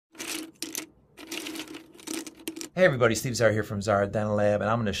Hey everybody, Steve Czar here from Czar Dental Lab, and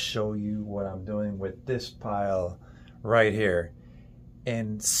I'm going to show you what I'm doing with this pile right here.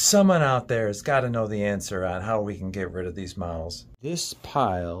 And someone out there has got to know the answer on how we can get rid of these models. This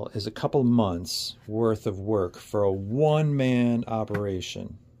pile is a couple months worth of work for a one-man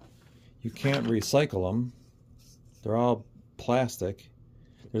operation. You can't recycle them. They're all plastic.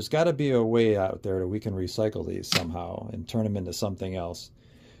 There's got to be a way out there that we can recycle these somehow and turn them into something else.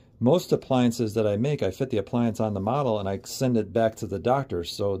 Most appliances that I make, I fit the appliance on the model and I send it back to the doctor.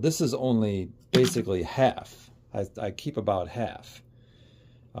 So this is only basically half. I keep about half.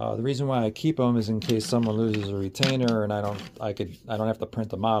 The reason why I keep them is in case someone loses a retainer and I don't have to print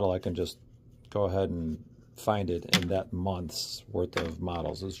the model. I can just go ahead and find it in that month's worth of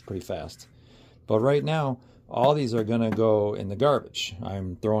models. It's pretty fast. But right now, all these are going to go in the garbage.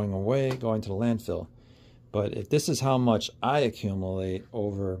 I'm throwing away, going to the landfill. But if this is how much I accumulate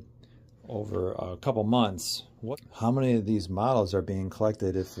over a couple months, how many of these models are being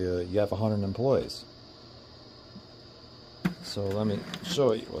collected if you have 100 employees? So let me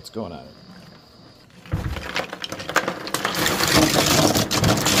show you what's going on.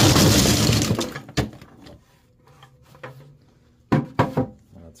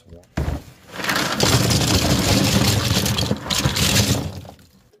 That's one.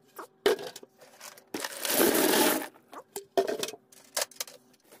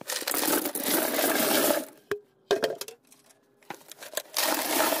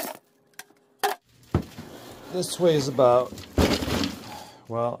 This weighs about,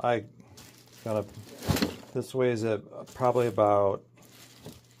 well, this weighs probably about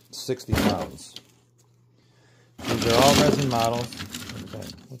 60 pounds. These are all resin models.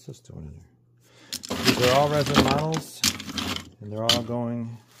 What's this doing in here? These are all resin models, and they're all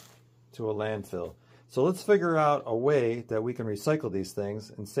going to a landfill. So let's figure out a way that we can recycle these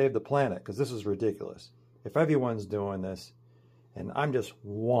things and save the planet, because this is ridiculous. If everyone's doing this, and I'm just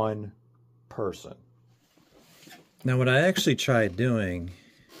one person. Now what I actually tried doing,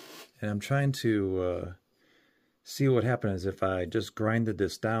 and I'm trying to see what happens if I just grinded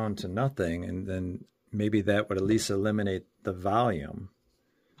this down to nothing, and then maybe that would at least eliminate the volume.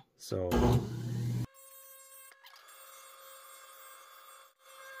 So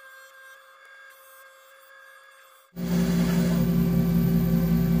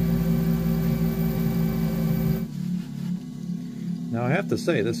now I have to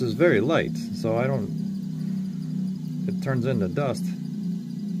say this is very light, so it turns into dust.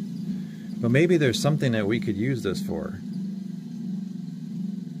 But maybe there's something that we could use this for.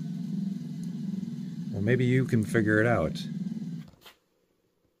 Well, maybe you can figure it out.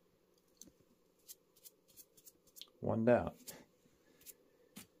 One down.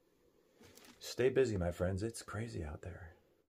 Stay busy, my friends. It's crazy out there.